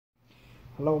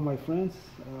Hello my friends,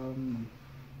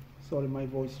 sorry my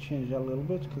voice changed a little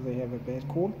bit because I have a bad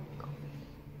cold.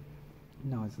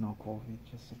 No, it's not COVID,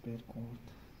 just a bad cold.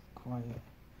 Quiet.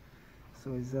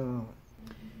 So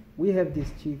we have this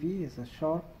TV, it's a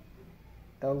Sharp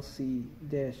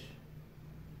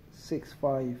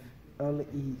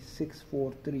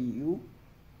LC-65LE643U.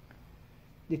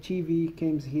 The TV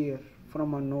comes here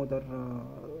from another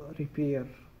repair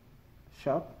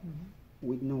shop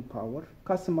with no power.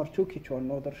 Customer took it to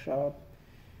another shop,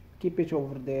 keep it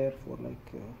over there for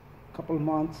like a couple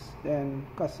months, then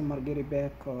customer get it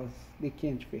back because they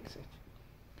can't fix it.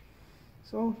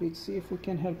 So let's see if we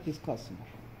can help this customer.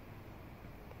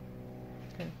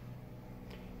 Okay.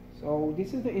 So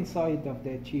this is the inside of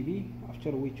the TV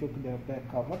after we took the back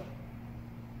cover.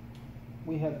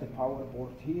 We have the power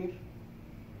board here.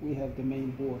 We have the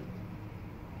main board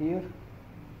here.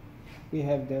 We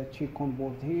have the check-on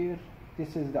board here.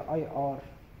 This is the IR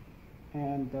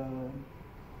and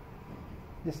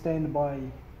the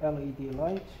standby LED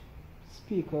light,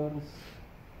 speakers,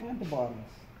 and the buttons.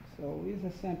 So it's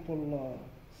a simple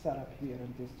setup here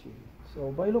in this TV.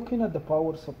 So by looking at the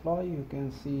power supply, you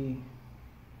can see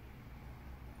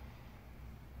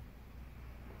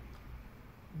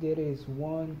there is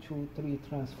 1, 2, 3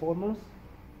 transformers.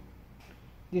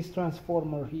 This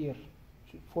transformer here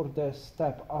for the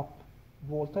step up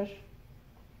voltage,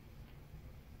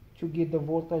 to get the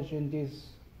voltage in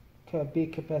these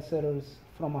big capacitors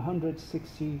from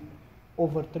 160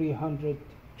 over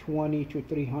 320 to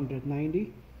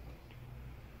 390.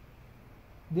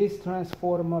 This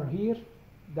transformer here,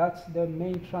 that's the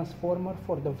main transformer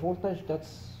for the voltage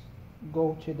that's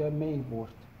go to the main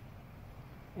board.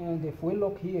 And if we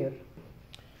look here,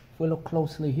 if we look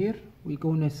closely here, we're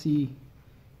going to see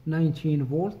 19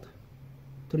 volt,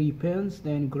 3 pins,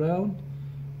 then ground,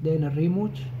 then a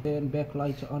remote, then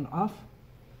backlight on off,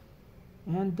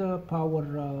 and power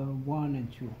 1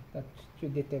 and 2, that to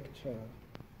detect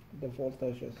the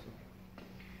voltages.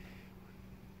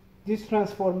 This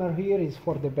transformer here is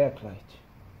for the backlight.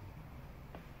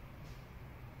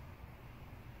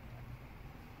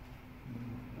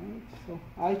 So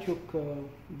I took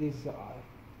this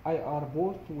IR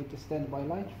board with the standby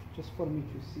light just for me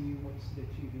to see what's the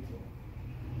TV doing.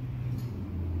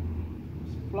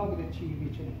 Just plug the TV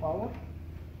to the power.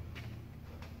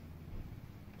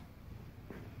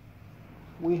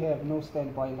 We have no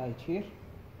standby light here.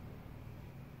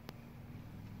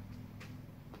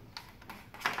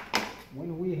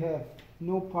 When we have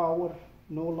no power,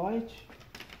 no light,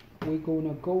 we're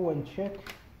gonna go and check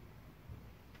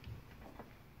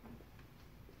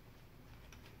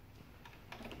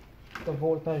the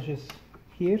voltages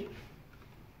here.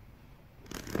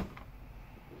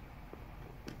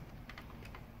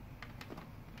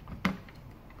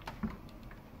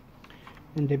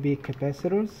 And the big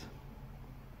capacitors,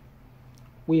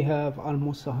 we have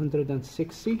almost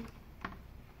 160.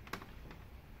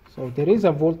 So there is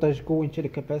a voltage going to the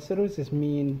capacitors. This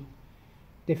means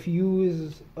the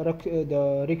fuse,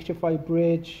 the rectifier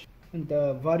bridge, and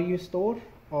the varistor,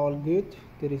 all good.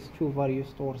 There is 2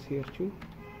 varistors here too.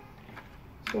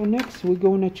 So next we're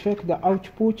going to check the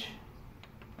output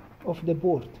of the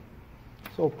board.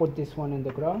 So put this one in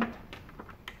the ground.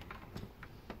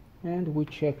 And we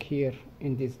check here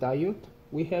in this diode.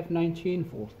 We have 19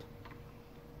 volt.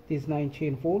 This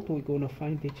 19 volt, we're going to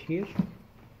find it here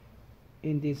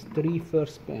in these 3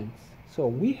 first pins. So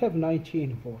we have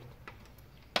 19 volt.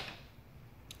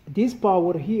 This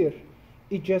power here,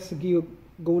 it just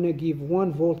gonna give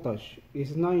 1 voltage,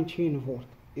 is 19 volt.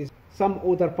 Is some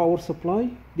other power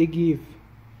supply, they give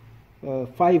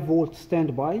 5 volt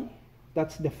standby.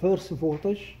 That's the first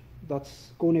voltage,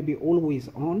 that's gonna be always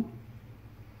on.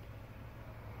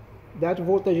 That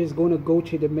voltage is gonna go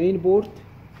to the main board,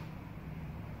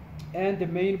 and the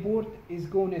main board is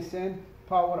gonna send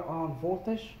power on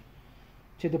voltage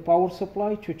to the power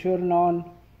supply to turn on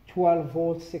 12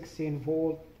 volt, 16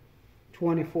 volt,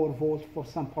 24 volt for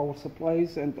some power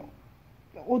supplies, and the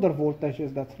other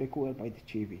voltages that's required by the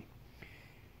TV.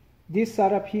 This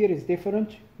setup here is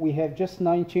different. We have just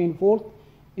 19 volt.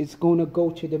 It's going to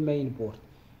go to the main board.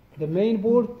 The main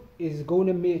board is going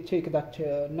to take that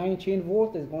 19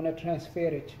 volt, is going to transfer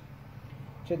it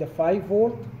to the 5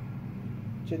 volt,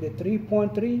 to the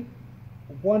 3.3,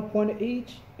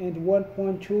 1.8 and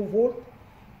 1.2 volt,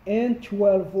 and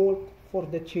 12 volt for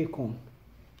the check-on.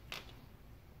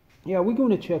 Yeah, we're going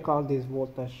to check all these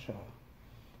voltage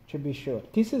to be sure.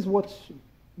 This is what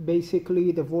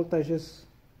basically the voltages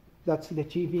that the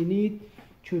TV need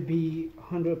to be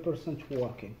 100%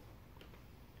 working.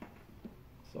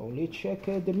 So let's check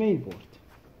the main board.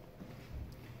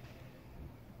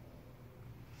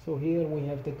 So here we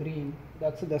have the green,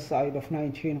 that's the side of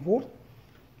 19 volt.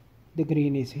 The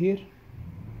green is here.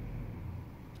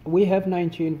 We have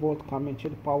 19 volt coming to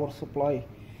the power supply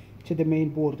to the main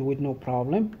board with no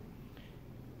problem.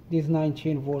 This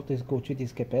 19 volt is go to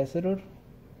this capacitor,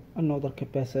 another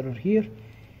capacitor here,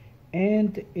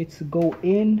 and it's go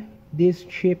in this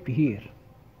chip here.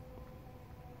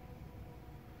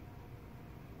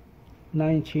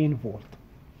 19 volt.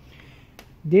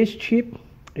 This chip,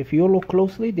 if you look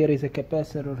closely, there is a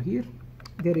capacitor here,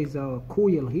 there is a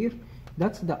coil here.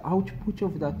 That's the output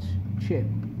of that chip.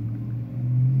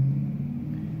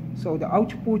 So the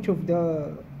output of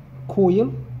the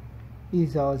coil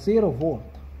is 0 volt.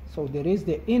 So there is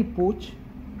the input,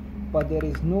 but there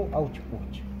is no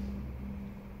output.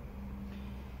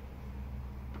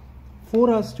 For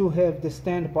us to have the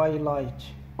standby light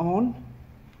on,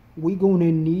 we're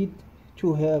gonna need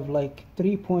to have like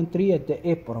 3.3 at the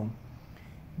EEPROM.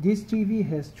 This TV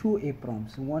has 2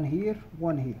 EEPROMs, one here,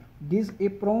 one here. This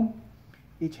EEPROM,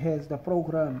 it has the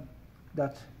program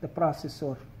that the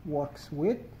processor works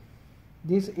with.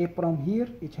 This EEPROM here,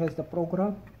 it has the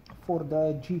program for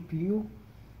the GPU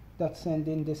that's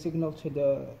sending the signal to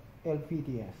the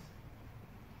LVDS.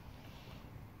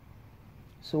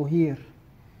 So here,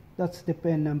 that's the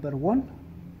pin number 1.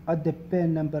 At the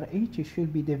pin number 8, it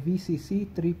should be the VCC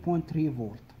 3.3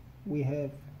 volt. We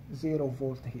have 0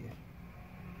 volt here.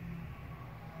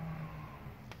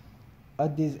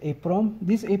 At this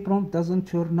EEPROM doesn't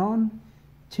turn on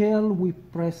till we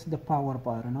press the power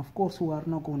button. Of course, we are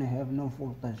not going to have no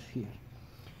voltage here.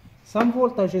 Some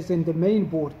voltages in the main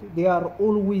board, they are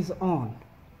always on.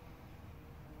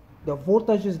 The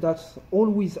voltages that's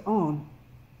always on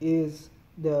is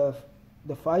the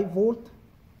 5 volt,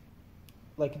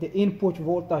 like the input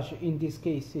voltage in this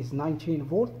case is 19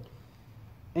 volt,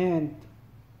 and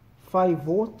 5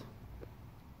 volt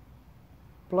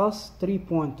plus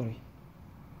 3.3.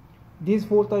 These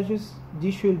voltages,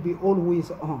 this should be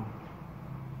always on.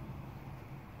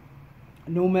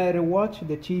 No matter what,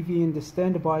 the TV in the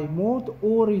standby mode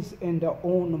or is in the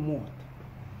on mode.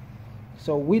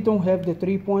 So we don't have the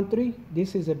 3.3.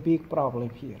 This is a big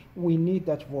problem here. We need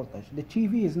that voltage. The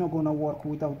TV is not going to work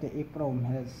without the EEPROM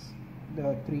has the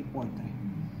 3.3.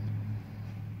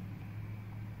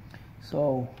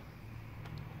 So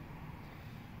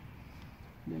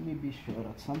let me be sure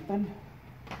of something.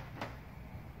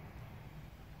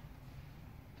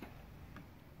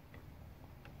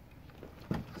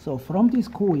 So from this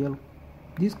coil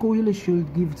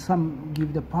should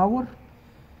give the power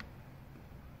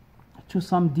to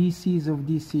some DCs of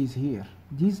DCs here.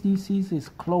 This DCs is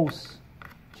close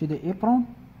to the EEPROM.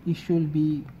 It should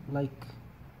be like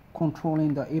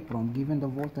controlling the EEPROM, giving the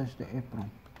voltage to the EEPROM.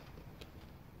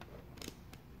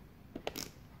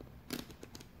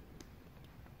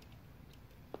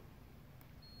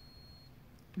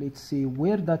 Let's see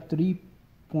where that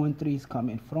 3.3 is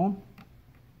coming from.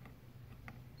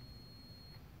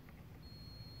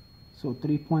 So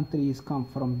 3.3 is come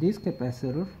from this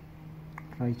capacitor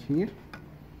right here.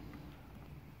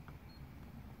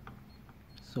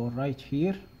 So right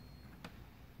here.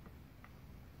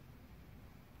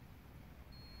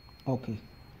 Okay.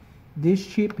 This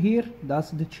chip here, that's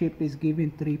the chip is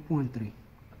giving 3.3.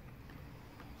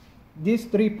 This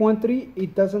 3.3,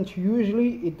 it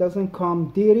doesn't come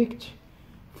direct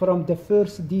from the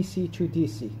first DC to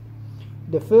DC.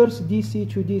 The first DC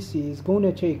to DC is going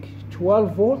to take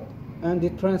 12 volt and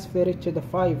it transfer it to the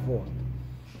 5 volt.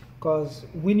 Because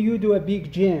when you do a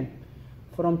big jump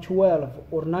from 12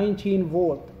 or 19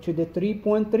 volt to the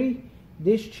 3.3,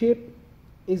 this chip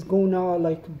is going to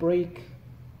like break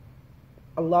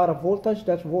a lot of voltage.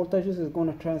 That voltage is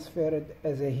going to transfer it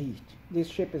as a heat. This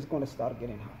chip is going to start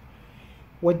getting hot.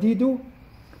 What they do?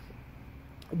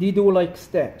 They do like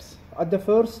steps. At the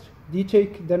first, they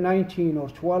take the 19 or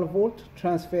 12 volt,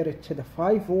 transfer it to the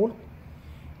 5 volt.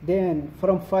 Then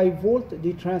from 5 volt,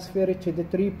 they transfer it to the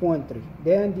 3.3.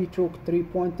 Then they took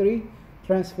 3.3,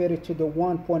 transfer it to the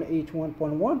 1.8,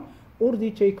 1.1, or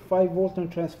they take 5 volt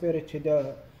and transfer it to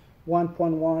the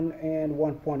 1.1 and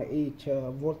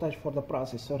 1.8 voltage for the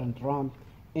processor and RAM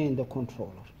and the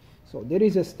controller. So there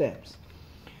is a steps.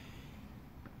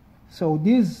 So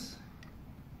this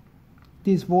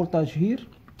voltage here,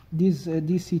 this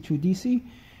DC to DC,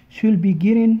 should be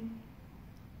getting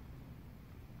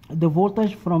the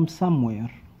voltage from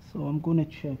somewhere. So I'm going to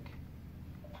check.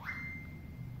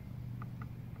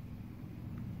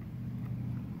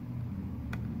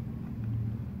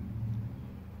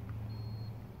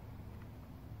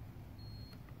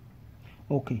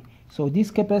 Okay, so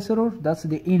this capacitor, that's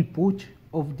the input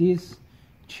of this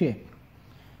chip.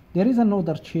 There is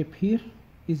another chip here.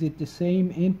 Is it the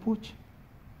same input?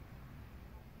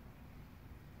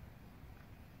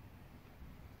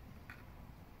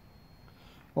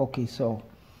 Okay, so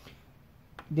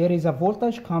there is a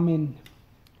voltage coming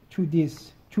to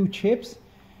these two chips,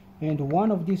 and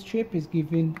one of these chips is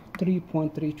giving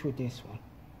 3.3 to this one.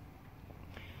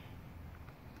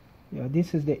 Yeah,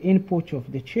 this is the input of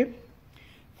the chip.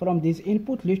 From this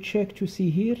input, let's check to see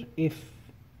here if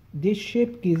this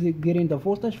chip is getting the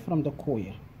voltage from the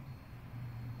coil.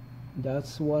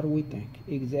 That's what we think,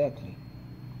 exactly.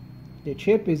 The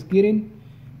chip is getting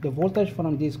the voltage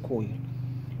from this coil.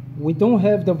 We don't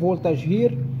have the voltage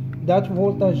here. That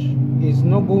voltage is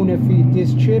not going to feed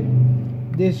this chip.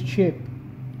 This chip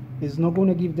is not going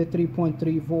to give the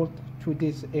 3.3 volt to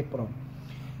this apron.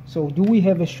 So do we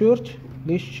have a short?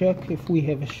 Let's check if we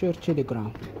have a short to the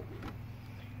ground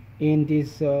in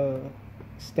these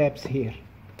steps here.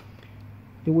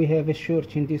 Do we have a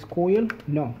short in this coil?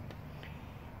 No.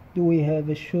 Do we have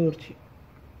a short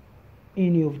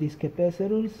any of these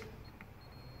capacitors?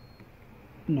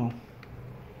 No.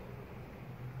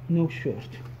 No short.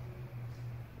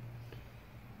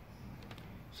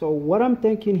 So what I'm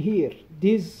thinking here,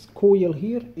 this coil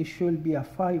here, it should be a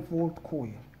 5-volt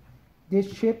coil.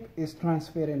 This chip is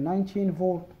transferring 19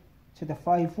 volt to the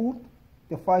 5 volt.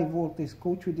 The 5 volt is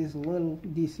go to this little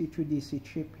DC to DC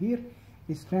chip here.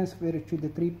 It's transferred to the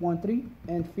 3.3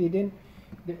 and feeding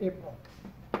the apron.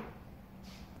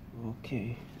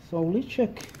 Okay, so let's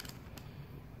check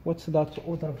what's that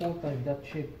other voltage that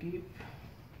chip give.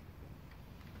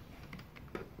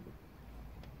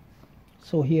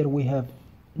 So here we have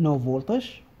no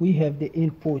voltage. We have the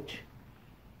input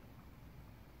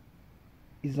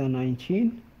is a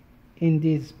 19. In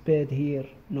this pad here,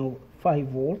 no 5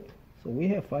 volt. So we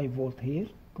have 5 volt here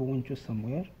going to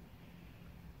somewhere.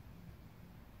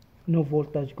 No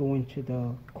voltage going to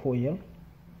the coil.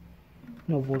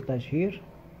 No voltage here.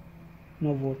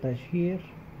 No voltage here.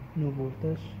 No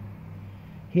voltage.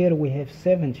 Here we have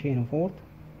 17 volt.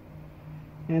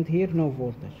 And here no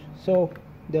voltage. So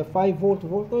the 5 volt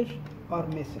voltage are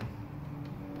missing.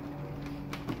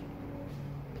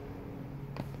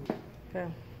 Okay.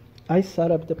 I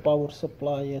set up the power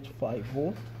supply at 5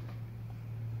 volt.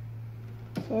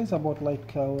 So it's about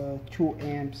like 2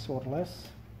 amps or less.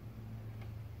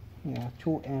 Yeah,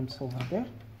 2 amps over there.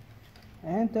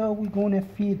 And we're going to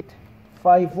feed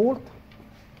 5 volt.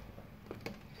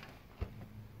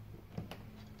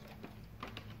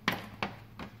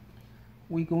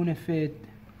 We're going to feed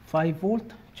 5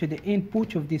 volt to the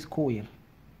input of this coil.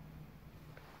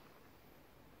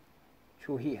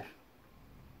 To here.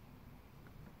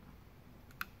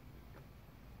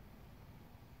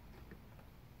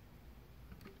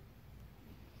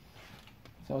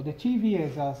 So the TV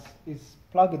is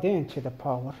plugged into the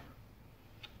power,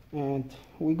 and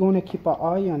we're going to keep an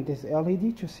eye on this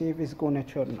LED to see if it's going to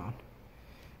turn on.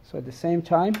 So at the same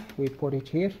time, we put it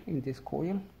here in this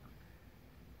coil.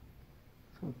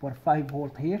 So we put 5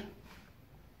 volt here.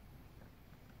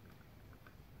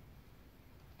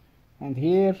 And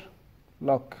here,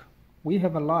 look, we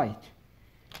have a light.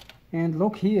 And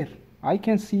look here, I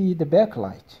can see the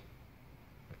backlight.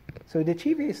 So the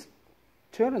TV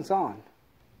turns on.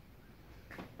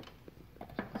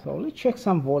 So let's check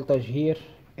some voltage here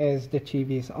as the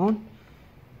TV is on,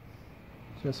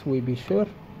 just we be sure.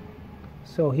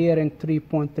 So here in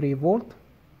 3.3 volt,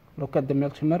 look at the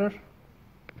multimeter,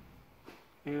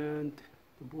 and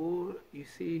the board, you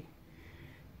see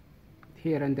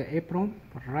here in the apron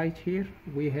right here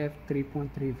we have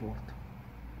 3.3 volt.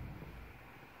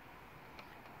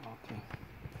 Okay,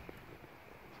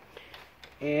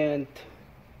 and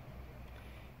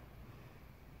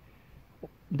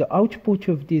the output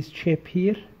of this chip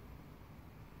here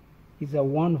is a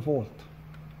 1 volt.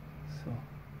 So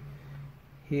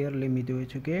here, let me do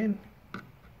it again.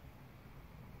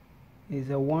 Is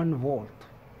a 1 volt.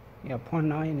 Yeah,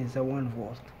 0.9 is a 1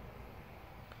 volt.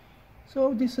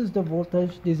 So this is the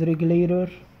voltage. This regulator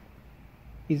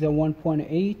is a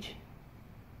 1.8.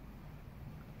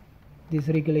 This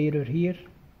regulator here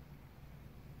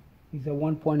is a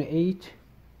 1.8.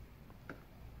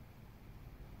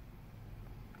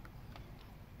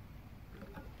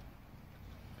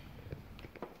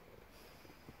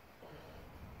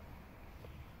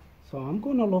 So I'm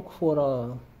gonna look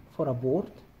for a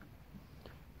board,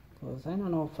 because I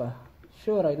don't know if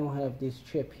sure I don't have this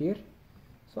chip here.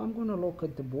 So I'm gonna look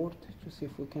at the board to see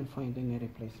if we can find any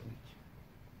replacement.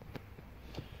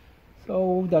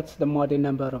 So that's the model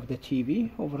number of the TV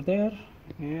over there,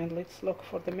 and let's look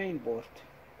for the main board.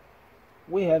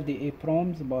 We have the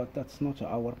EPROMs, but that's not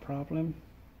our problem.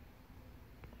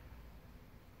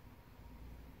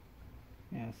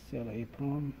 Yeah, still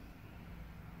apron.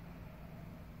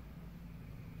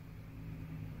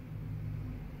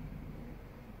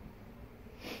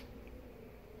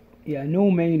 Yeah,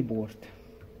 no main board.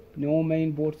 No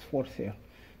main boards for sale.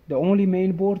 The only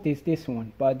main board is this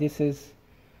one, but this is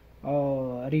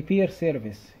repair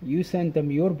service. You send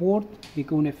them your board, they're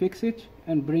gonna fix it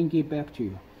and bring it back to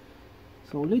you.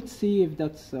 So let's see if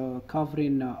that's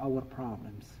covering our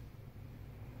problems.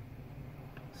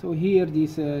 So here they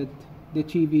said the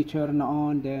TV turn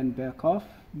on then back off.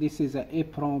 This is a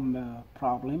EEPROM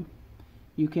problem.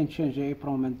 You can change the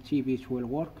EEPROM and TV will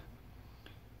work.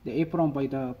 The EEPROM by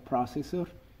the processor.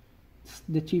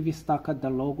 The TV stuck at the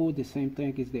logo, the same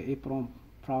thing is the EEPROM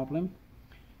problem.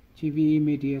 TV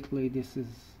immediately, this is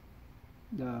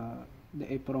the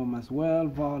EEPROM as well,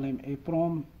 volume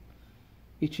EEPROM.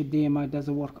 HDMI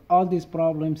doesn't work. All these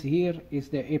problems here is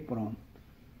the EEPROM.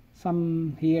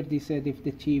 Some here they said if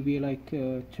the TV like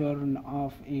turn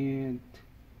off and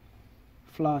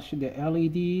flash the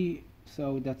LED,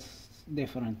 so that's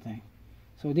different thing.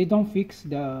 So they don't fix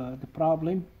the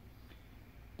problem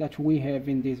that we have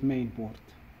in this main board.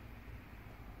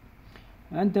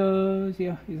 And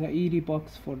yeah, it's a 80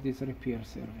 bucks for this repair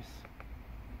service.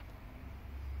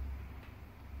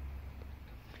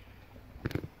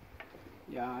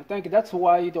 Yeah, I think that's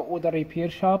why the other repair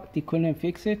shop, they couldn't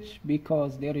fix it,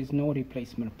 because there is no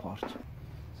replacement part.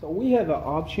 So we have an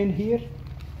option here.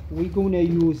 We're gonna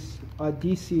use a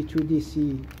DC to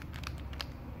DC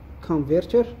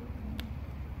converter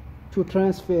to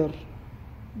transfer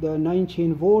the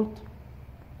 19 volt,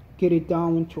 get it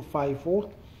down to 5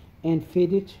 volt and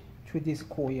feed it to this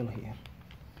coil here.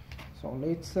 So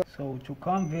let's so to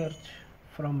convert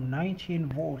from 19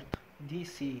 volt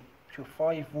DC to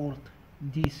 5 volt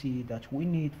DC that we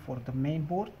need for the main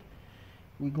board,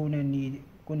 we're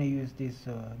gonna use this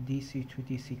DC to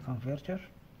DC converter,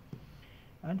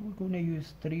 and we're gonna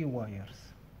use 3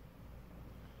 wires,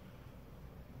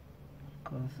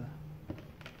 because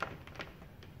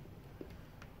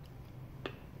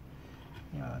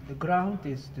yeah, the ground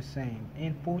is the same,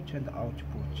 input and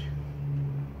output.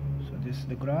 So this is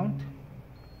the ground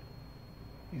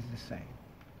is the same.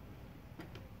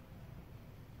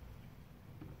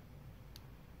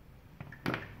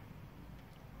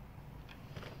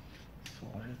 So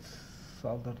let's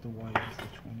solder the wires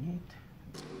that we need.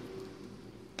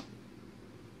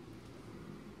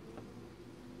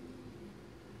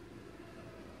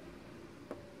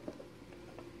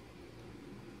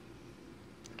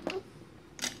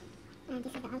 And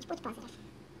this is the output positive.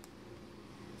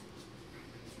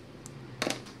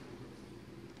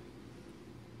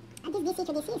 And this DC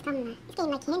to DC is came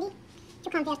like handy to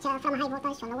convert from a high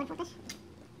voltage to a lower voltage.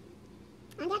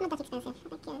 And they're not that expensive.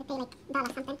 Like pay like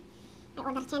 $1 something. I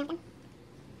ordered 10 of them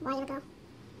a while ago.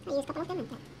 I used a couple of them and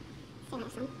still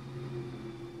have some.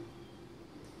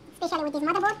 Especially with this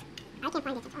motherboard, I can't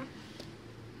find it at all.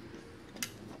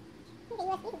 The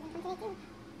USB is one today too.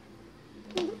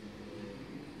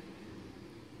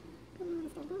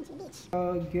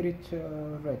 Get it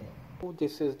ready.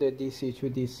 This is the DC to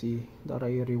DC that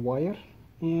I rewire,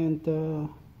 and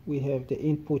we have the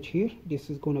input here. This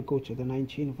is going to go to the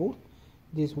 19 volt.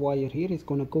 This wire here is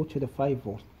going to go to the 5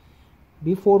 volt.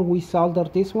 Before we solder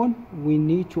this one, we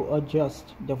need to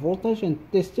adjust the voltage and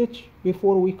test it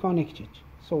before we connect it,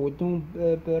 so we don't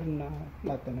burn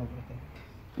nothing over there.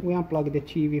 We unplug the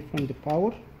TV from the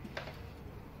power.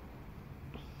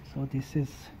 So this is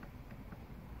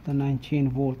the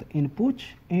 19 volt input,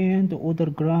 and the other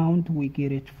ground we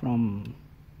get it from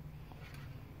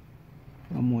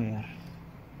where?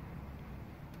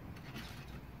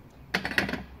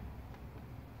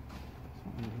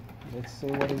 Let's see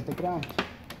what is the ground.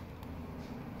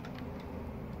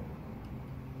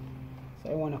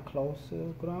 So I want to close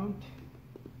ground.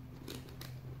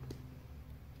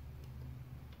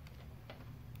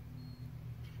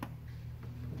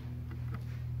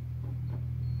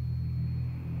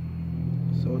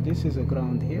 So this is a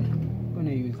ground here. I'm going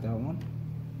to use that one.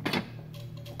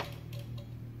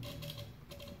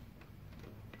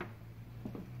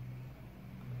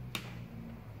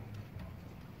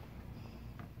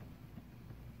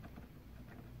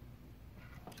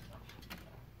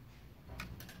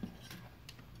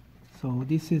 So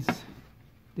this is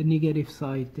the negative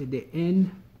side, the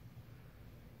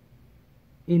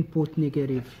input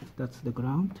negative, that's the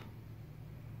ground.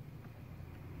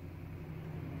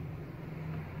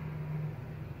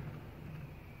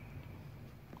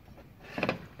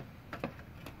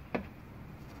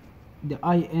 The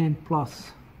IN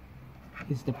plus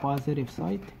is the positive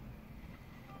side.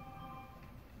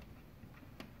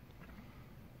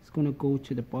 It's going to go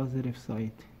to the positive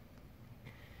side.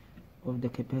 of the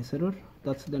capacitor.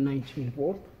 That's the 19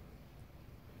 volt.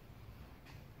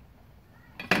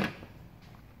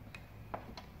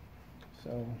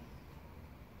 So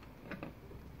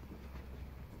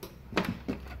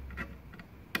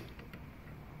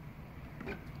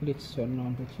let's turn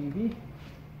on the TV,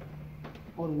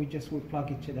 or we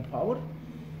plug it to the power.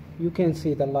 You can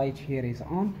see the light here is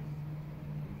on,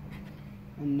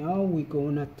 and now we're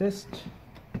gonna test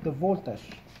the voltage.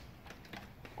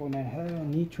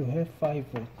 Need to have 5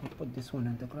 volt. We put this one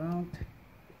on the ground.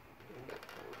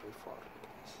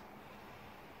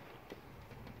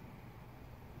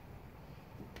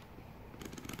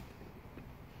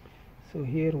 So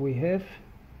here we have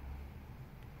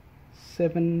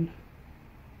 7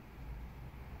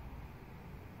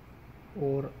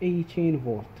 or 18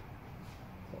 volt.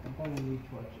 So I'm going to need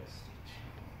to adjust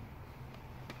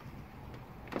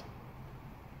it.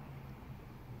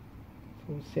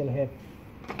 So we still have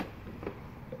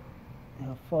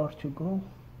far to go.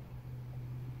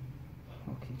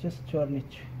 Okay, just turn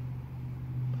it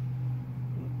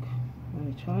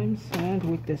many times, and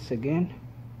with this again.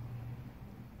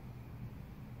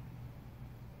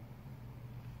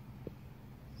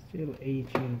 Still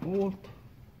 18 volt.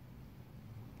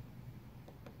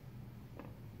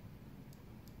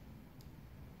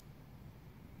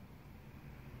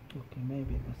 Okay,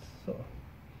 maybe that's so.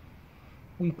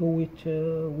 We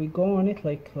go on it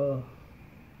like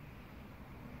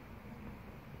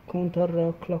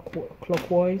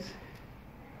clockwise.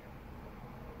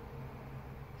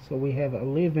 So we have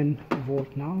 11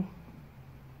 volt now.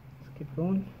 Let's keep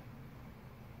going.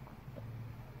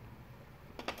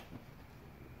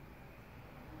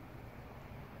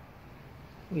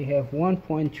 We have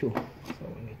 1.2, so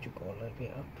we need to go a little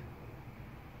bit up.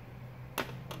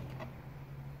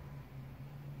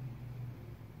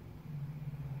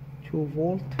 Two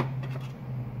volt.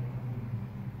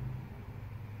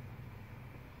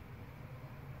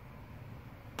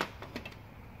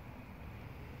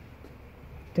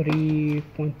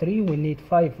 3.3. We need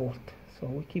 5 volt, so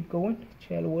we keep going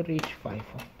till we reach 5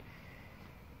 volt.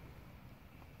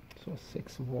 So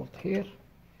 6 volt here.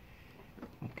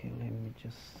 Okay, let me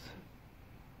just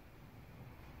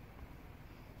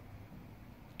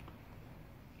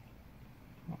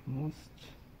almost.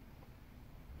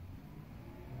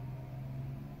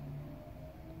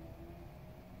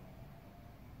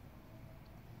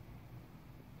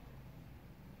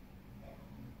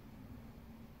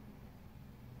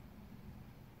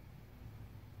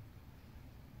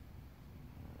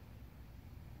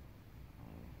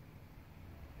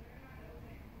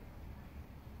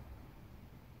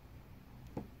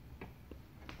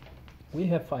 We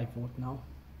have 5 volt now,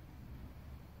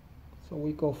 so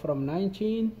we go from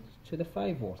 19 to the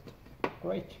 5 volt.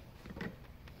 Great.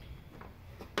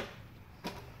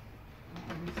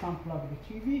 We unplug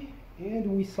the TV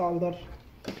and we solder.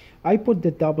 I put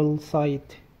the double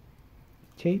side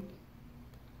tape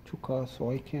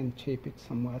so I can tape it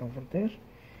somewhere over there.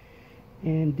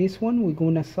 And this one we're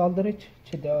gonna solder it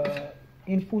to the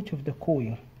input of the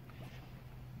coil.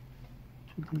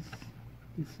 So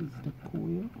this is the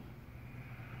coil.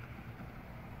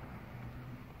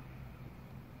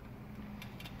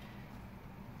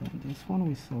 And this one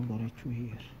we solder it to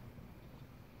here.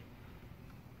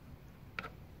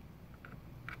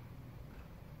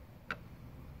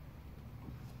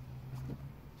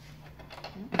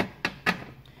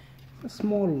 A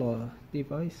small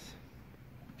device.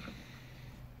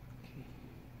 Okay.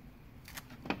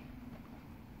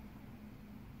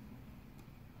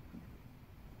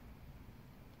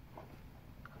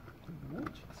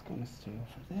 Right, it's gonna stay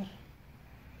over there.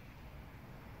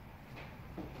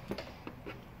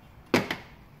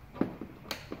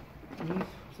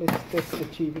 Let's test the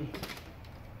TV.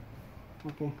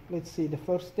 Okay, let's see the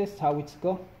first test, how it's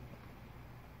go.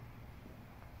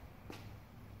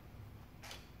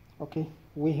 Okay,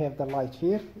 we have the light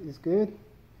here, it's good.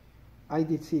 I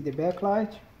did see the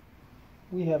backlight.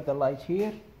 We have the light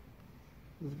here,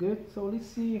 it's good. So let's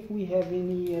see if we have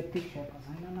any picture, because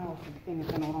I don't know if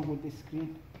anything wrong with the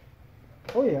screen.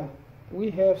 Oh yeah, we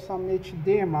have some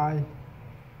HDMI,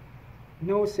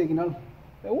 no signal,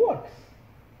 it works.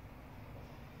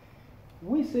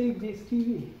 We save this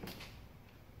TV.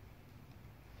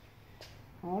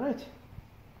 All right.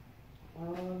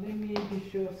 Let me be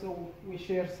sure. So we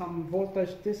share some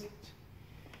voltage test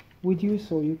with you,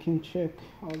 so you can check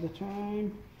all the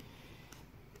time.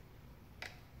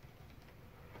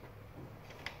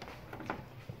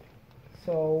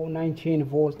 So 19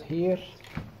 volt here.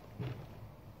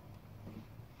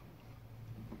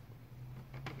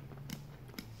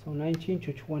 So 19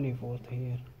 to 20 volt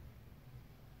here.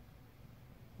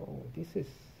 Oh, this is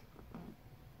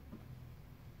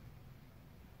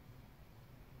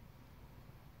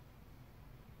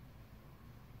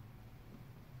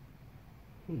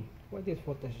Why this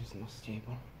voltage is not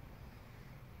stable?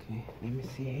 Okay, let me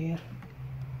see here.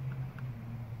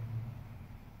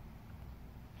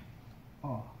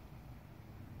 Oh,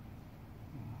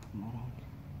 I'm wrong.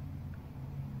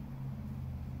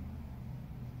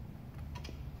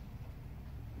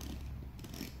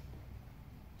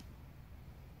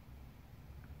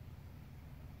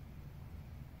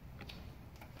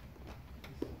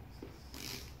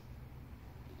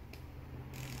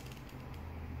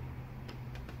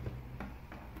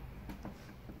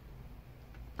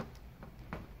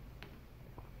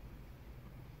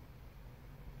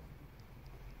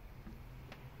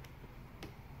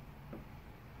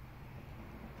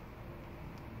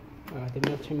 The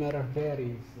multimeter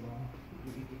varies.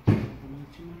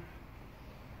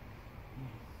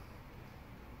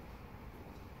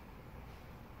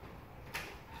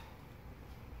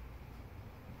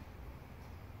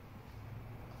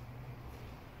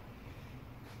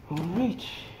 All right.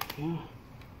 Yeah.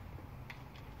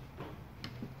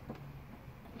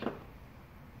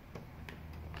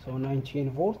 So 19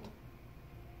 volt.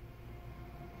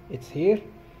 It's here.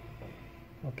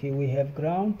 Okay, we have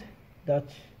ground.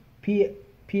 That's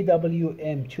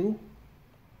PWM2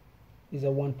 is a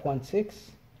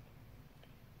 1.6,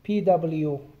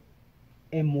 PWM1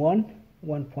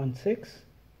 1.6,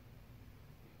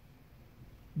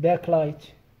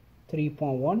 backlight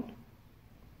 3.1,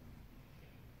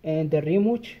 and the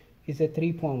remote is a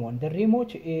 3.1. The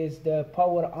remote is the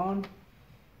power on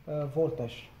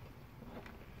voltage.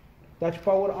 That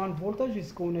power on voltage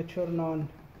is going to turn on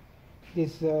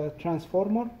this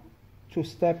transformer to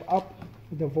step up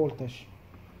the voltage.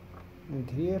 And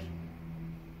here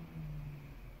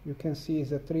you can see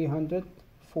is a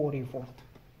 340 volt.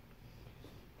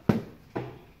 So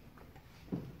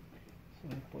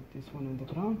I put this one on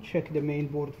the ground. Check the main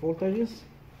board voltages.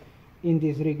 In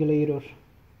this regulator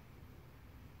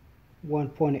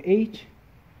 1.8,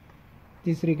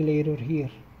 this regulator here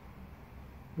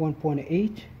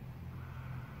 1.8,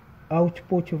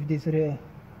 output of this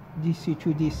DC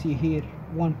to DC here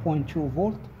 1.2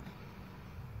 volt.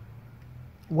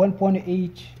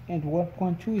 1.8 and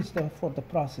 1.2 is for the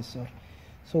processor.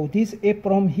 So this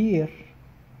EEPROM here,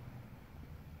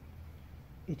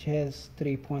 it has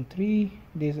 3.3,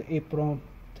 this EEPROM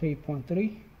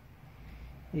 3.3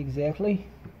 exactly.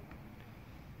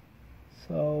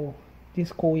 So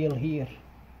this coil here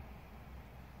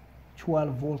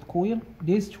 12 volt coil.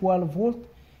 This 12 volt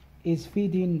is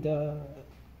feeding the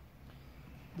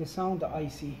sound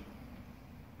IC,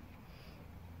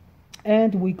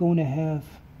 and we're going to have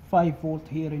 5 volt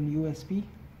here in USB.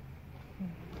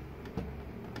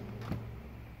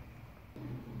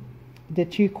 The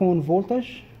T-cone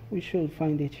voltage, we should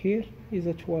find it here, is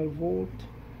a 12 volt.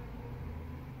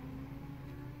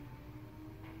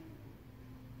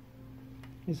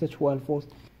 Is a 12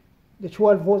 volt. The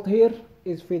 12 volt here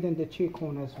is feeding the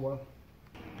T-cone as well.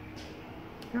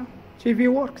 Yeah,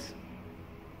 TV works.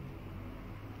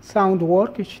 Sound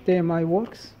work, HDMI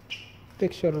works.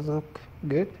 Pictures look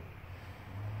good.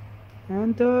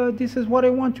 And this is what I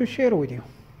want to share with you.